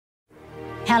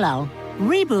Hello.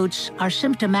 Reboots are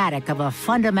symptomatic of a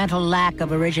fundamental lack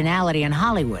of originality in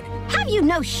Hollywood. Have you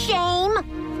no shame?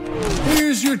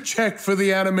 Here's your check for the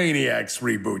Animaniacs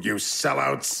reboot, you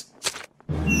sellouts.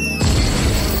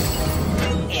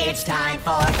 It's time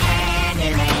for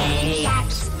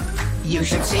Animaniacs. You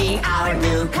should see our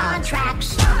new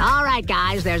contracts. All right,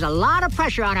 guys, there's a lot of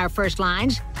pressure on our first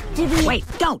lines. Wait,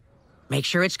 don't. Make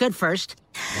sure it's good first.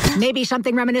 Maybe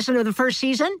something reminiscent of the first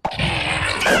season?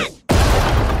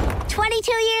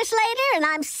 22 years later, and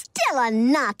I'm still a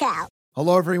knockout.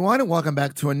 Hello, everyone, and welcome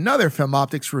back to another Film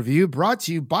Optics review brought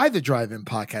to you by the Drive-In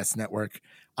Podcast Network.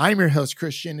 I'm your host,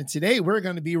 Christian, and today we're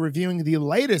going to be reviewing the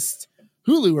latest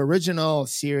Hulu original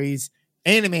series,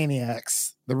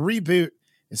 Animaniacs. The reboot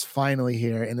is finally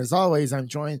here, and as always, I'm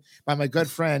joined by my good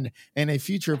friend and a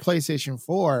future PlayStation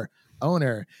 4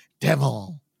 owner,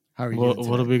 Devon. How are you doing today?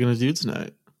 What are we going to do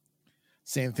tonight?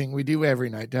 Same thing we do every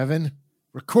night, Devin.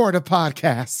 Record a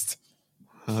podcast.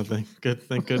 Thank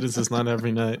goodness it's not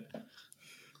every night.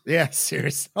 Yeah,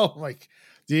 seriously. Oh my,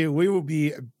 dude, we will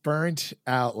be burnt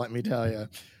out. Let me tell you.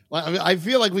 I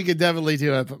feel like we could definitely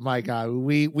do it, but my God,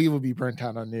 we will be burnt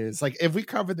out on news. Like if we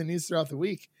covered the news throughout the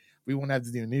week, we won't have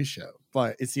to do a news show.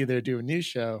 But it's either do a news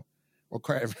show or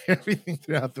cover everything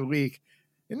throughout the week,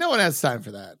 and no one has time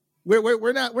for that.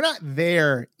 We're not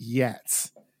there yet.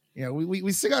 You know,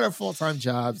 we still got our full-time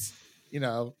jobs. You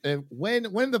know, when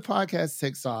the podcast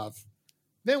takes off,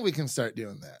 then we can start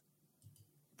doing that.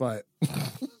 But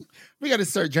we got to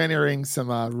start generating some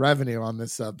revenue on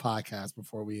this podcast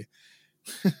before we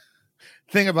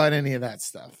think about any of that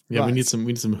stuff. Yeah, we need some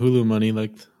Hulu money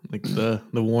like the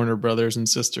Warner brothers and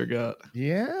sister got.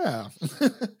 Yeah.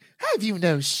 Have you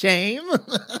no shame?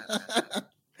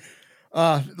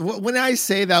 When I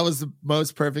say that was the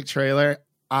most perfect trailer,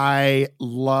 I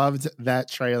loved that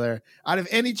trailer. Out of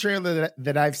any trailer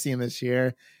that I've seen this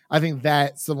year, I think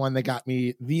that's the one that got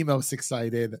me the most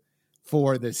excited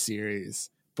for this series.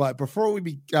 But before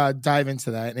we dive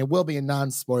into that, and it will be a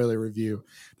non-spoiler review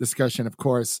discussion, of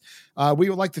course, we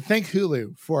would like to thank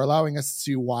Hulu for allowing us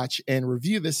to watch and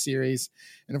review this series.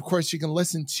 And of course, you can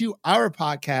listen to our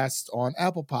podcast on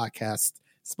Apple Podcasts,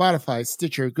 Spotify,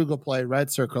 Stitcher, Google Play, Red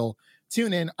Circle,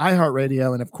 TuneIn,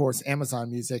 iHeartRadio, and of course,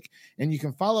 Amazon Music. And you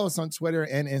can follow us on Twitter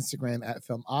and Instagram at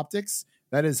Film Optics.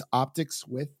 That is Optics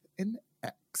with an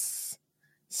X.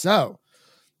 So,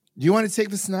 do you want to take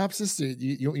the synopsis? Or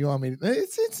you want me to?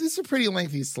 It's a pretty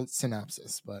lengthy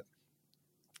synopsis, but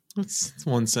It's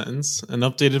one sentence. An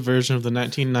updated version of the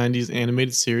 1990s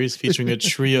animated series featuring a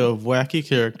trio of wacky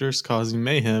characters causing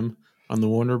mayhem on the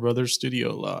Warner Brothers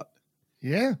studio lot.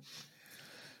 Yeah.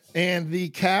 And the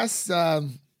cast,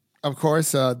 of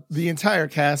course, the entire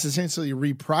cast essentially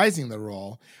reprising the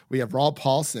role. We have Raul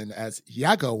Paulson as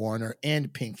Yago Warner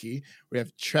and Pinky. We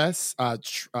have Tress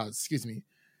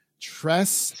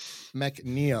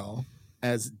McNeil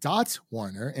as Dot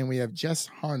Warner, and we have Jess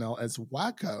Harnell as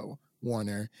Wacko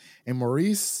Warner, and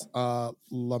Maurice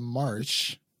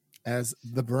LaMarche as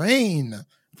the Brain.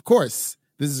 Of course,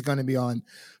 this is going to be on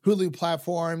Hulu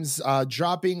platforms,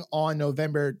 dropping on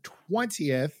November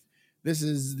 20th. This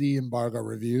is the embargo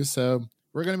review, so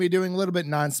we're going to be doing a little bit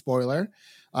non-spoiler.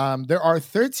 There are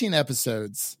 13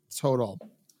 episodes total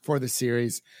for the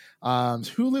series.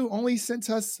 Hulu only sent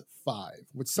us 5,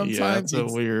 which sometimes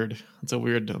it's a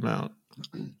weird amount.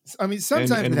 I mean,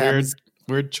 sometimes and it happens.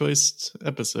 weird choice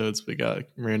episodes we got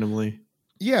randomly.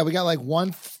 Yeah, we got like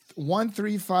 1,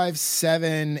 3, 5,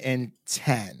 7, and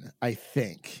 10, I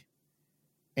think.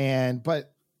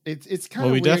 But it's kind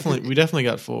of we definitely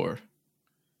got 4.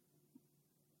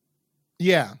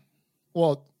 Yeah.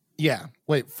 Well, yeah.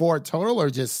 Wait, 4 total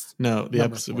or just no? The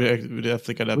episode 4? We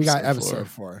definitely got episode 4. We got episode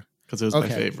 4 because it was my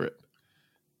favorite.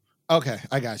 Okay,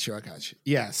 I got you.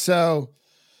 Yeah, so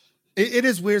it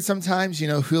is weird sometimes. You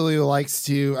know, Hulu likes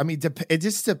to. I mean, it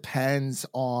just depends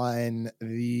on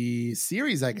the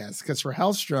series, I guess. Because for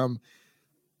Hellstrom,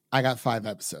 I got 5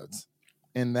 episodes,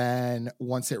 and then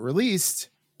once it released,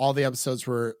 all the episodes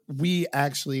were. We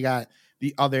actually got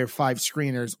the other 5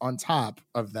 screeners on top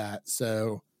of that,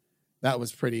 so that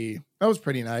was pretty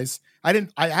nice. I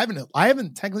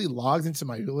haven't technically logged into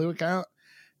my Hulu account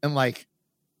in like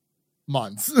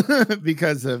months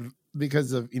because of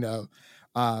you know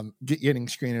getting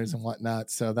screeners and whatnot.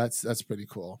 So that's pretty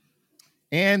cool.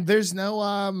 And there's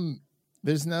no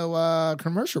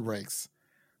commercial breaks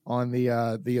on the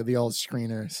old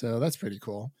screener, so that's pretty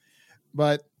cool.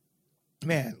 But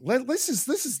man, let's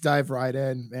just dive right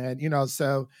in, man. You know,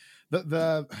 so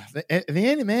the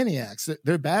Animaniacs,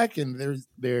 they're back and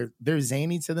they're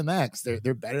zany to the max.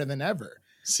 They're better than ever.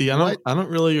 See, I don't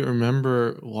really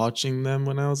remember watching them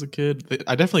when I was a kid.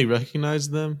 I definitely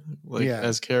recognized them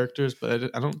as characters,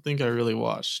 but I don't think I really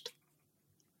watched.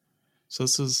 So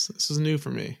this is new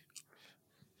for me.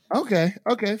 Okay,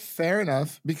 fair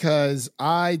enough. Because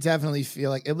I definitely feel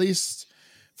like, at least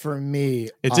for me,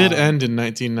 it did end in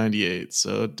 1998,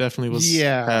 so it definitely was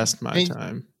past my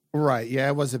time. Right, yeah,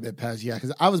 it was a bit past,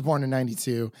 because I was born in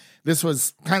 92. This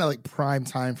was kind of like prime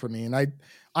time for me, and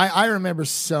I remember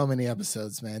so many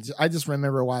episodes, man. I just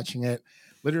remember watching it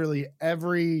literally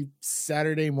every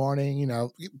Saturday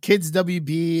morning, Kids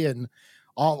WB and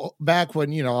all back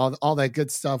when, all that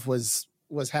good stuff was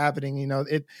happening.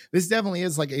 This definitely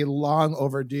is like a long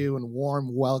overdue and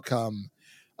warm welcome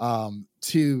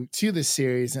to the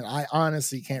series. And I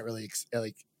honestly can't really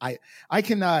I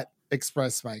cannot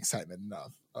express my excitement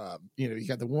enough. You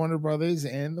got the Warner Brothers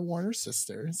and the Warner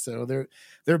sister, so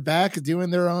they're back doing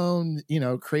their own,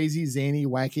 crazy, zany,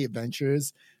 wacky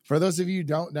adventures. For those of you who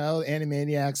don't know,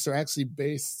 Animaniacs are actually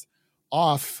based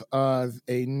off of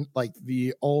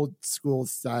the old school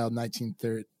style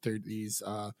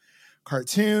 1930s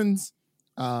cartoons,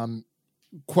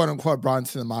 quote unquote, brought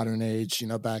into the modern age,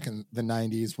 back in the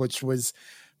 90s, which was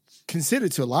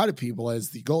considered to a lot of people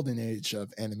as the golden age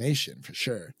of animation for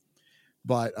sure.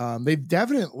 But they've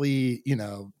definitely,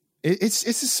 it's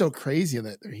just so crazy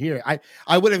that they're here.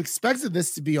 I would have expected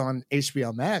this to be on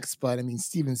HBO Max, but I mean,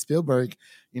 Steven Spielberg,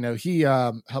 he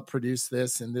helped produce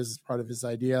this, and this is part of his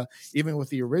idea, even with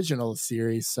the original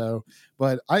series. So,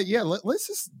 but let's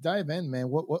just dive in, man.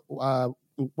 What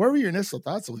were your initial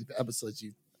thoughts of the episodes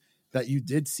that you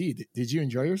did see? Did you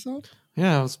enjoy yourself?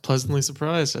 Yeah, I was pleasantly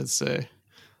surprised, I'd say.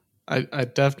 I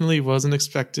definitely wasn't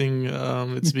expecting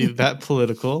it to be that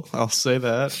political. I'll say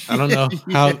that. I don't know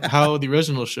how the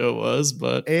original show was,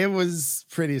 but it was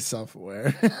pretty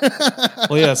self-aware.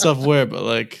 Well, yeah, self-aware, but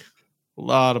like a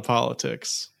lot of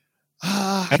politics.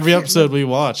 Every episode we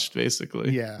watched,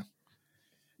 basically.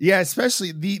 Yeah,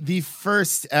 especially the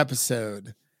first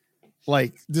episode,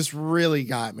 just really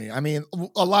got me. I mean,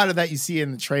 a lot of that you see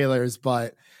in the trailers,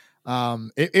 but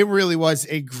it really was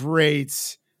a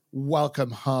great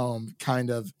welcome home kind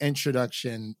of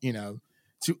introduction, to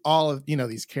all of,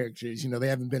 these characters. They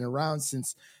haven't been around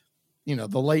since,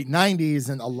 the late 90s,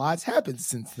 and a lot's happened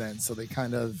since then. So they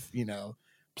kind of,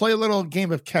 play a little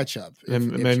game of catch up. They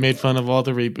made fun of all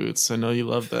the reboots. I know you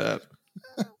love that.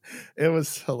 It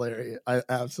was hilarious. I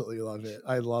absolutely loved it.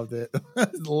 I loved it.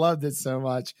 Loved it so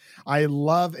much. I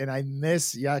love and I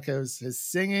miss his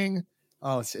singing.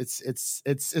 Oh,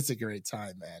 it's a great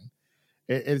time, man.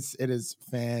 It is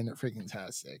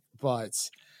fan-freaking-tastic.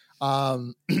 But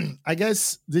I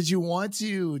guess, did you want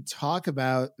to talk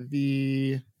about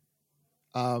the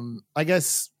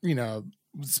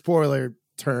spoiler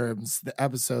terms, the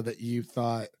episode that you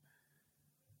thought,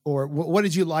 or what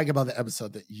did you like about the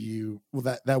episode that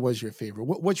was your favorite?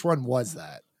 Which one was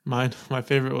that? My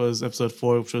favorite was episode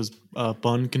 4, which was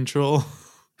bun control.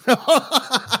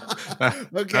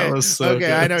 That was so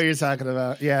good. I know what you're talking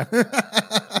about. Yeah.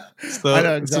 So, I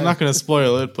know exactly. So I'm not going to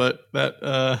spoil it, but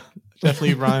that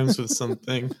definitely rhymes with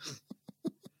something.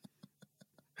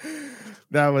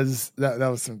 That was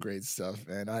some great stuff,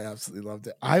 man. I absolutely loved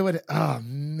it.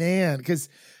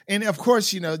 And of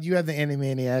course, you have the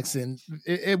Animaniacs, and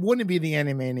it wouldn't be the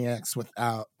Animaniacs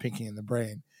without Pinky and the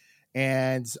Brain.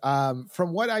 And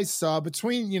from what I saw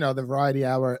between, the Variety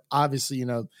Hour, obviously,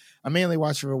 I mainly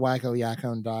watch for Wacko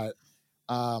Yakko and Dot.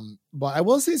 But I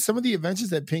will say some of the adventures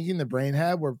that Pinky and the Brain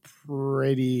had were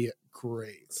pretty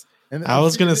great. And I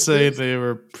was going to say they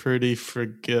were pretty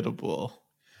forgettable.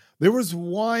 There was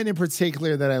one in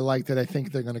particular that I liked that I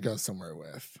think they're going to go somewhere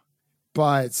with,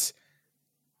 but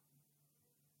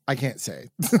I can't say.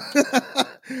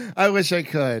 I wish I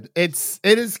could. It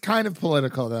is kind of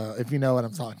political, though, if you know what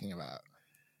I'm talking about.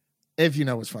 If you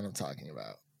know which one I'm talking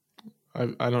about.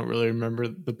 I don't really remember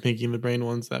the Pinky and the Brain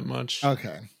ones that much.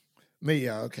 Okay.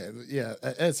 Okay. Yeah,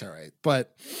 it's all right.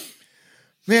 But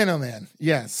man, oh man.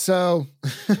 Yeah. So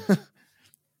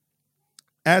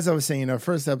as I was saying,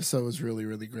 first episode was really,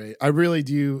 really great. I really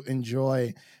do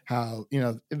enjoy how,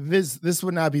 this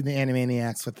would not be the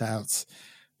Animaniacs without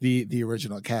the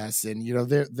original cast. And,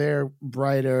 they're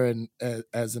brighter and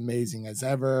as amazing as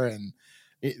ever. And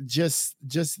it just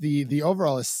the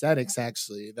overall aesthetics,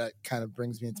 actually, that kind of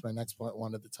brings me into my next point I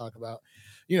wanted to talk about.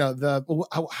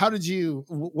 What did you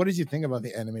think about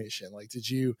the animation? Like, did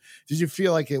you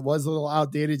feel like it was a little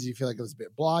outdated? Did you feel like it was a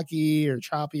bit blocky or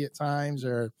choppy at times,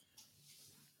 or?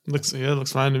 It looks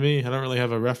fine to me. I don't really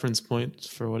have a reference point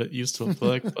for what it used to look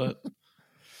like, but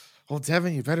well,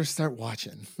 Devin, you better start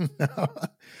watching.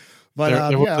 But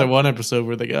there was that one episode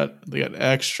where they got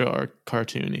extra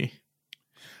cartoony.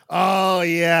 Oh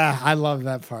yeah, I love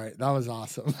that part. That was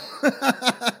awesome.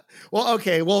 Well,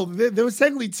 okay. Well, there was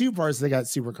technically two parts that got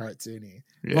super cartoony,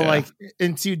 but like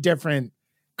in two different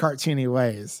cartoony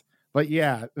ways. But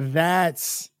yeah,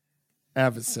 that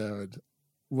episode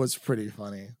was pretty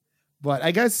funny. But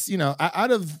I guess, you know,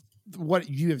 out of what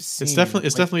you have seen, it's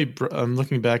definitely. I'm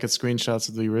looking back at screenshots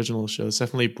of the original show. It's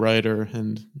definitely brighter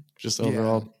and just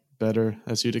overall better,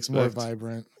 as you'd expect. More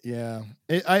vibrant. Yeah,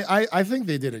 I think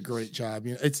they did a great job.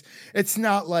 You know, it's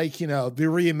not like, you know, the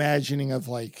reimagining of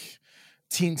like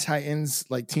Teen Titans,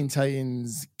 like Teen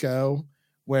Titans Go,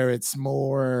 where it's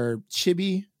more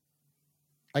chibi,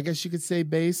 I guess you could say,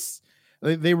 base.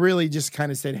 They really just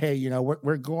kind of said, hey, you know,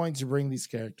 we're going to bring these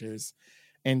characters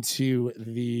into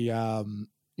the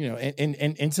you know, and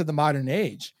into the modern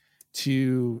age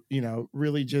to, you know,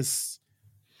 really just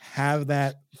have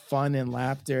that fun and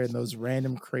laughter and those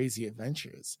random crazy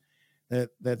adventures that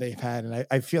they've had. And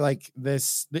I feel like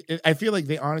I feel like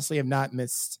they honestly have not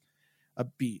missed a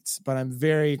beat, but I'm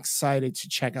very excited to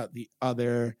check out the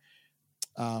other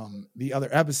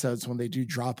episodes when they do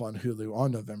drop on Hulu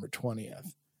on November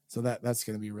 20th. So that's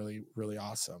going to be really, really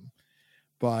awesome.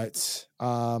 But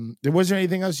was there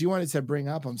anything else you wanted to bring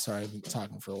up? I'm sorry, I've been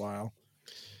talking for a while.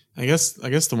 I guess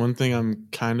the one thing I'm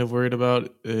kind of worried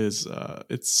about is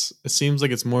it seems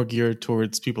like it's more geared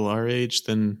towards people our age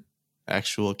than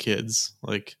actual kids.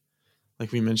 Like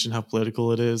we mentioned how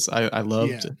political it is. I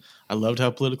loved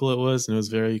how political it was, and it was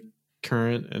very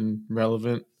current and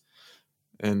relevant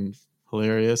and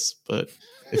hilarious. But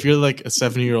if you're like a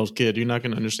 7-year-old kid, you're not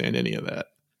going to understand any of that.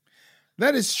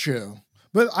 That is true.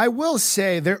 But I will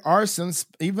say there are some,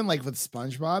 even like with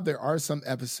SpongeBob, there are some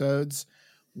episodes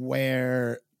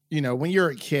where, you know, when you're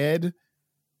a kid,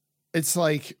 it's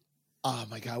like, oh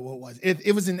my God, what was it?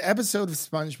 It was an episode of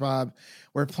SpongeBob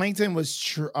where Plankton was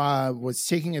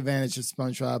taking advantage of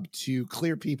SpongeBob to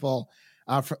clear people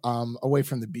away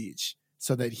from the beach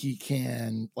so that he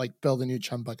can like build a new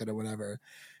chum bucket or whatever.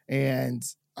 And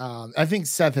I think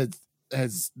Seth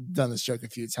has done this joke a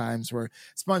few times where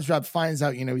SpongeBob finds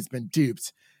out, you know, he's been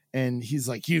duped, and he's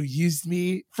like, you used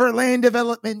me for land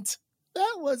development.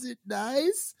 That wasn't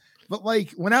nice. But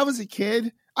like when I was a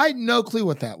kid, I had no clue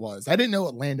what that was. I didn't know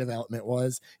what land development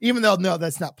was, even though, no,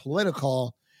 that's not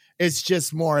political. It's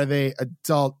just more of a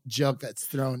adult joke that's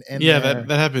thrown in. Yeah, there.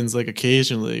 that happens like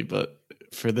occasionally, but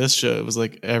for this show, it was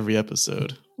like every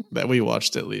episode that we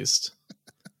watched at least.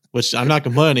 Which I'm not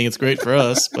complaining, it's great for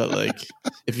us, but like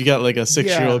if you got like a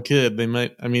 6-year-old kid,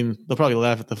 they'll probably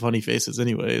laugh at the funny faces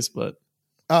anyways, but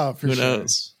who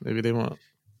knows? Maybe they won't.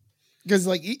 Because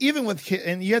like even with kids,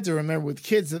 and you have to remember with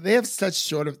kids that they have such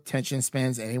short attention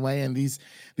spans anyway, and these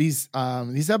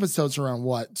episodes are around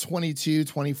what, 22,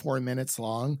 24 minutes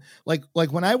long. Like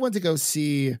when I went to go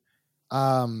see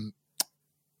Frozen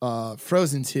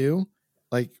 2,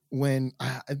 like when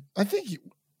I think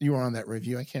you were on that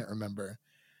review, I can't remember.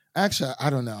 Actually, I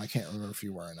don't know. I can't remember if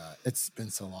you were or not. It's been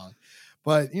so long.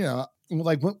 But, you know,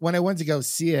 like when I went to go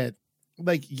see it,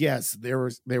 like, yes, there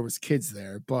was kids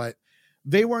there, but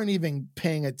they weren't even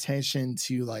paying attention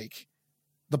to like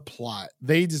the plot.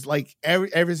 They just like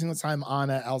every single time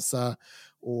Anna, Elsa,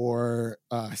 or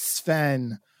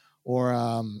Sven, or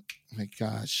my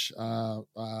gosh,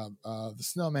 the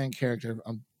snowman character.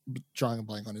 I'm drawing a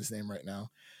blank on his name right now.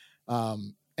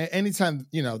 Anytime,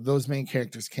 you know, those main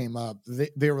characters came up,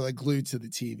 they were like glued to the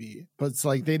TV, but it's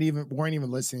like they weren't even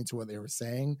listening to what they were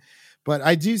saying. But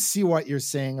I do see what you're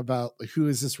saying about like, who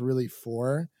is this really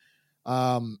for?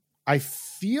 I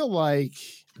feel like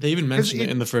they even mentioned it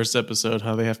in the first episode,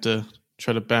 how they have to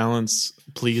try to balance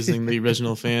pleasing the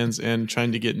original fans and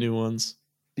trying to get new ones.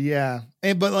 Yeah.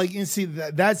 But like, you see,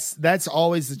 that's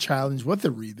always the challenge with the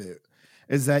reboot,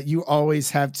 is that you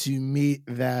always have to meet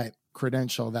that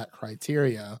credential, that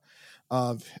criteria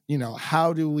of, you know,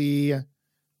 how do we,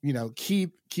 you know,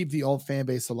 keep the old fan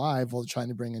base alive while trying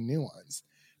to bring in new ones.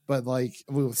 But like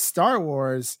with Star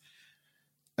Wars,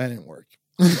 that didn't work.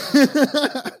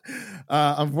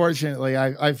 Unfortunately,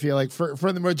 I feel like for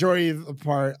the majority of the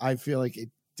part, I feel like it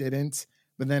didn't.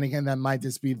 But then again, that might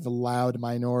just be the loud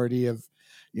minority of,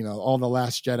 you know, all the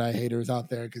Last Jedi haters out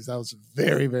there, because that was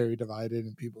very, very divided,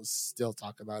 and people still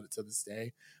talk about it to this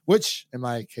day, which in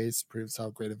my case proves how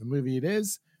great of a movie it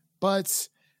is. But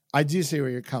I do see where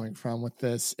you're coming from with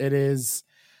this. It is,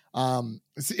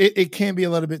 it can be a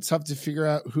little bit tough to figure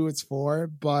out who it's for,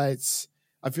 but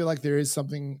I feel like there is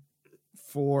something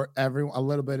for everyone, a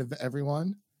little bit of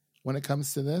everyone when it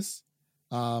comes to this.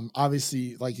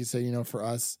 Obviously, like you said, you know, for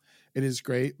us, it is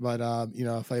great, but you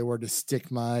know, if I were to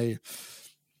stick my,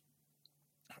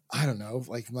 I don't know,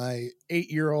 like my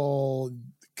 8-year-old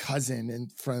cousin in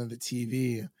front of the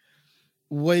TV,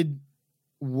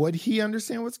 would he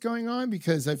understand what's going on?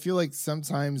 Because I feel like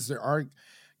sometimes there are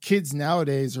kids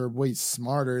nowadays are way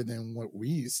smarter than what we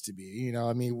used to be. You know,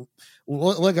 I mean,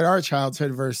 look at our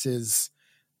childhood versus,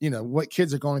 you know, what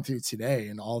kids are going through today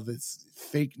and all this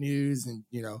fake news and,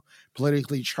 you know,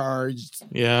 politically charged.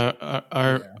 Yeah.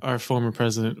 Our former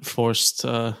president forced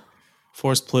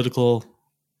political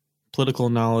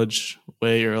knowledge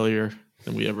way earlier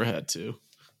than we ever had to.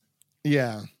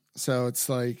 Yeah. So it's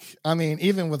like, I mean,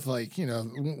 even with like, you know,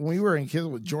 when we were in kids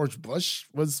with George Bush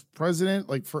was president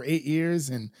like for 8 years.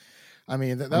 And I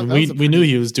mean, we knew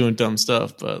he was doing dumb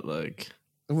stuff, but like,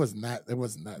 it wasn't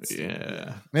that.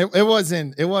 Yeah.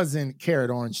 It wasn't carrot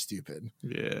orange stupid.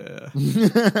 Yeah.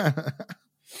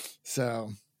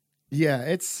 So yeah,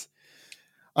 it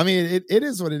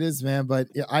is what it is, man. But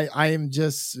I am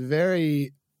just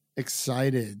very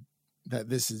excited that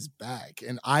this is back,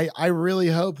 and I really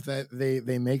hope that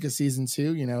they make a season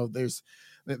 2. You know, there's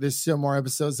still more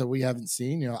episodes that we haven't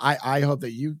seen. You know, I hope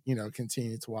that you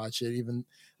continue to watch it. Even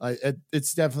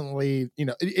it's definitely, you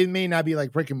know, it may not be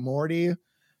like Rick and Morty.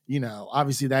 You know,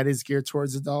 obviously that is geared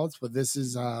towards adults, but this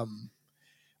is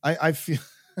I feel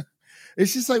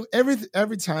it's just like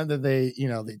every time that they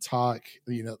talk,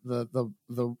 you know,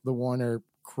 the Warner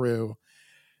crew,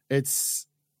 it's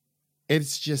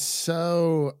just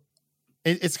so.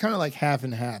 It's kind of like half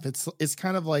and half. It's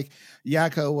kind of like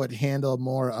Yakko would handle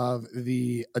more of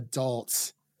the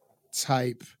adult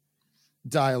type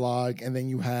dialogue, and then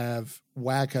you have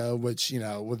Wakko, which, you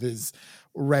know, with his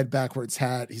red backwards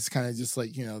hat, he's kind of just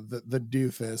like, you know, the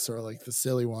doofus or like the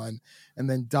silly one, and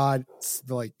then Dot's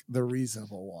the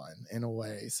reasonable one in a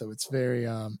way. So it's very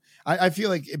I feel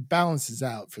like it balances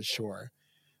out for sure.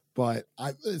 But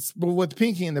with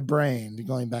Pinky and the Brain,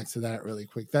 going back to that really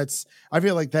quick, I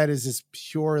feel like that is just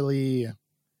purely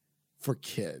for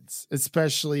kids,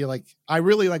 especially like I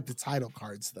really like the title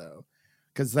cards though,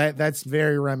 because that's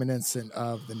very reminiscent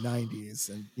of the 90s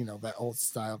and, you know, that old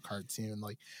style cartoon,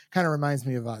 like kind of reminds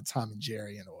me of Tom and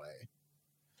Jerry in a way.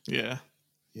 Yeah.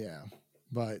 Yeah.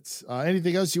 But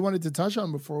anything else you wanted to touch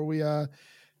on before we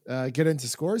get into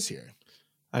scores here?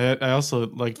 I also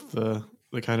liked the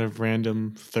kind of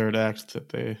random third act that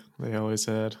they always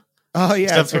had. Oh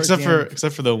yeah, except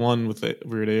for the one with the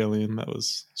weird alien that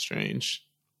was strange.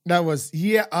 That was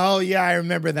Oh yeah, I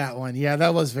remember that one. Yeah,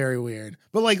 that was very weird.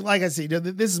 But like I said,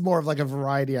 this is more of like a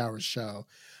variety hour show.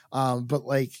 But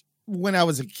like when I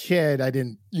was a kid, I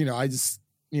didn't, you know, I just,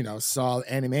 you know, saw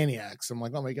Animaniacs. I'm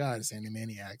like, oh my god, it's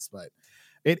Animaniacs. But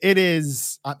it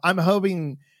is. I'm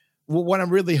hoping. What I'm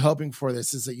really hoping for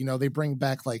this is that, you know, they bring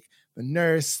back like the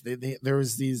nurse. There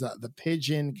was these the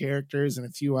pigeon characters and a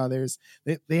few others.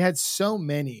 They had so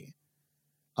many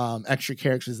extra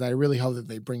characters that I really hope that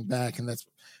they bring back, and that's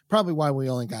probably why we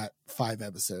only got 5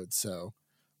 episodes. So,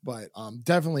 but I'm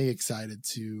definitely excited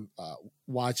to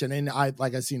watch it, and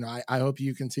I hope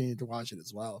you continue to watch it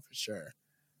as well for sure.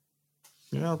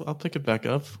 Yeah, I'll pick it back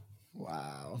up.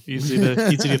 Wow, easy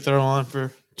to throw on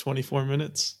for 24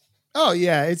 minutes. Oh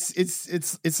yeah,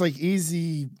 it's like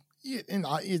easy.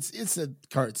 It's a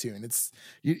cartoon.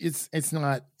 It's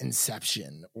not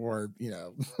Inception or, you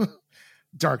know,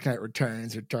 Dark Knight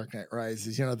Returns or Dark Knight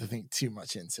Rises. You don't have to think too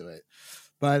much into it.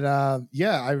 But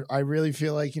yeah, I really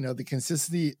feel like, you know, the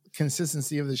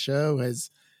consistency of the show has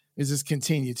just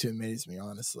continued to amaze me.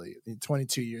 Honestly,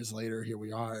 22 years later, here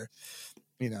we are.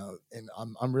 You know, and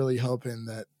I'm really hoping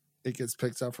that it gets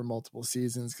picked up for multiple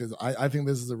seasons, because I think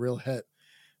this is a real hit.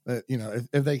 That, you know,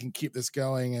 if they can keep this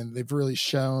going, and they've really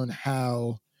shown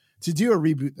how to do a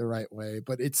reboot the right way.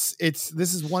 But this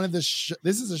is one of this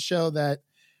is a show that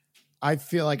I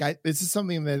feel like this is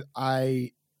something that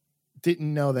I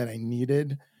didn't know that I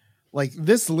needed. Like,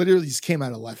 this literally just came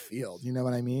out of left field. You know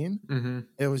what I mean? Mm-hmm.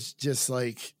 It was just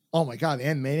like, oh my god, the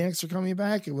Animaniacs are coming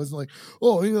back. It wasn't like,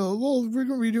 oh, you know, well, we're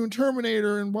gonna be doing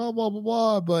Terminator and blah blah blah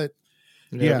blah. But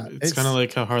yeah, it's kind of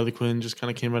like how Harley Quinn just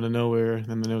kind of came out of nowhere, and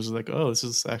then it was like, oh, this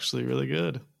is actually really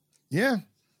good. Yeah,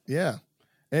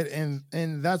 and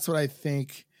that's what I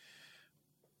think.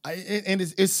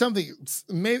 It's something,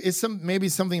 maybe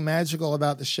something magical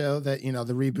about the show that, you know,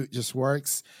 the reboot just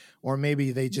works, or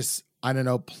maybe they just, I don't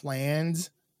know, planned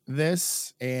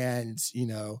this and, you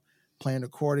know, planned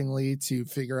accordingly to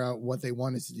figure out what they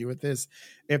wanted to do with this.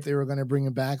 If they were going to bring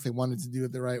it back, they wanted to do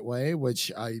it the right way,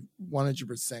 which I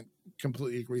 100%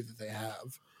 completely agree that they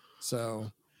have.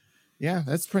 So yeah,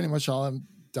 that's pretty much all. I'm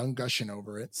done gushing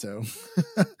over it. So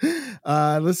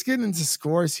let's get into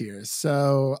scores here.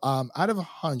 So out of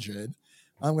 100,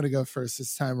 I'm going to go first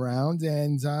this time around,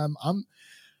 and I'm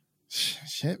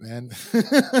shit, man.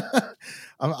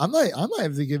 I might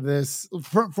have to give this,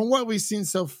 from what we've seen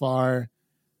so far,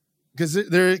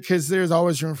 because there's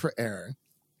always room for error.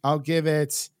 I'll give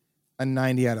it a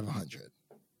 90 out of 100.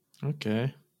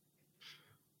 Okay.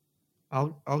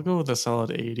 I'll go with a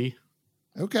solid 80.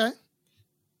 Okay.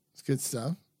 It's good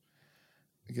stuff.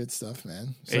 Good stuff,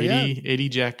 man. So, 80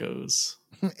 Jackos.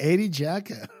 80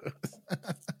 Jackos.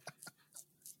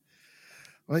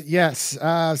 Well, yes.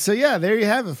 So yeah, there you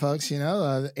have it, folks.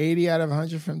 80 out of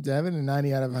 100 from Devin and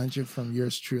 90 out of 100 from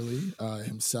yours truly,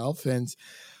 himself. And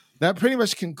that pretty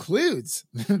much concludes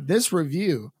this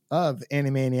review of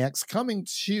Animaniacs, coming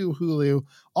to Hulu.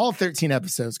 All 13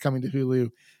 episodes coming to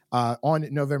Hulu on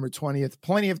November 20th.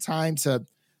 Plenty of time to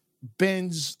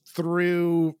binge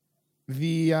through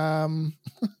the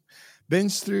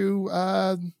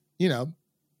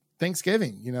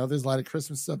Thanksgiving. There's a lot of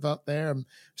Christmas stuff out there. I'm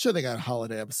sure they got a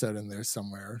holiday episode in there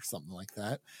somewhere or something like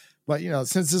that. But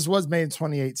since this was made in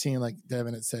 2018, like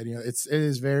Devin had said, it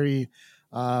is very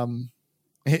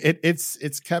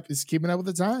it's keeping up with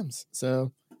the times.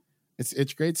 So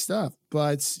it's great stuff.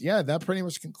 But yeah, that pretty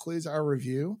much concludes our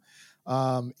review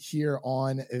here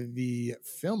on the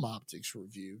Film Optics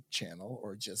Review channel,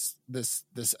 or just this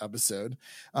episode.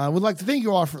 We'd like to thank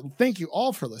you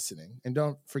all for listening, and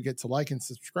don't forget to like and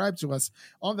subscribe to us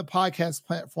on the podcast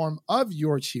platform of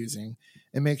your choosing,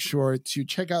 and make sure to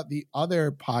check out the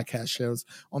other podcast shows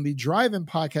on the Drive-In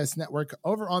Podcast Network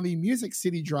over on the Music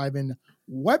City Drive-In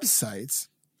website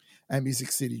at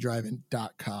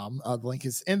musiccitydrivein.com. The link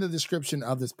is in the description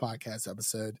of this podcast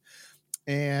episode.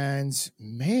 And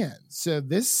man, so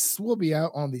this will be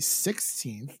out on the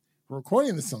 16th. We're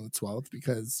recording this on the 12th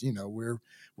because we're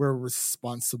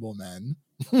responsible men.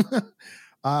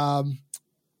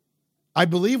 I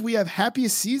believe we have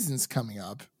Happiest Seasons coming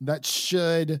up. That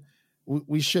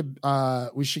we should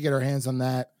get our hands on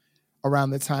that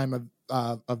around the time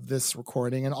of this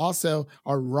recording. And also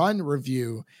our Run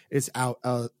review is out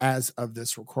as of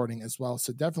this recording as well.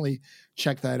 So definitely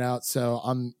check that out. So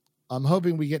I'm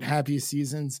hoping we get Happiest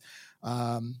Seasons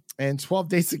and 12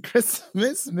 Days of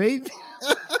Christmas, maybe.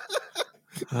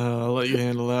 I'll let you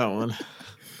handle that one.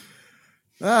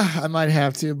 I might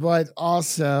have to, but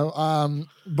also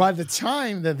by the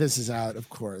time that this is out, of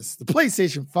course, the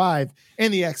PlayStation 5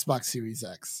 and the Xbox Series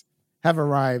X have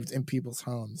arrived in people's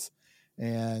homes.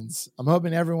 And I'm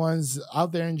hoping everyone's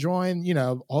out there enjoying,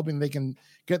 hoping they can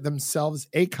get themselves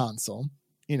a console,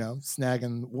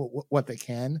 snagging what they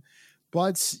can.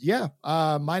 But yeah,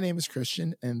 my name is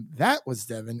Christian, and that was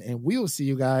Devin, and we will see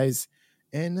you guys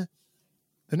in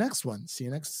the next one. See you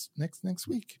next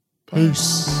week.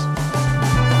 Peace.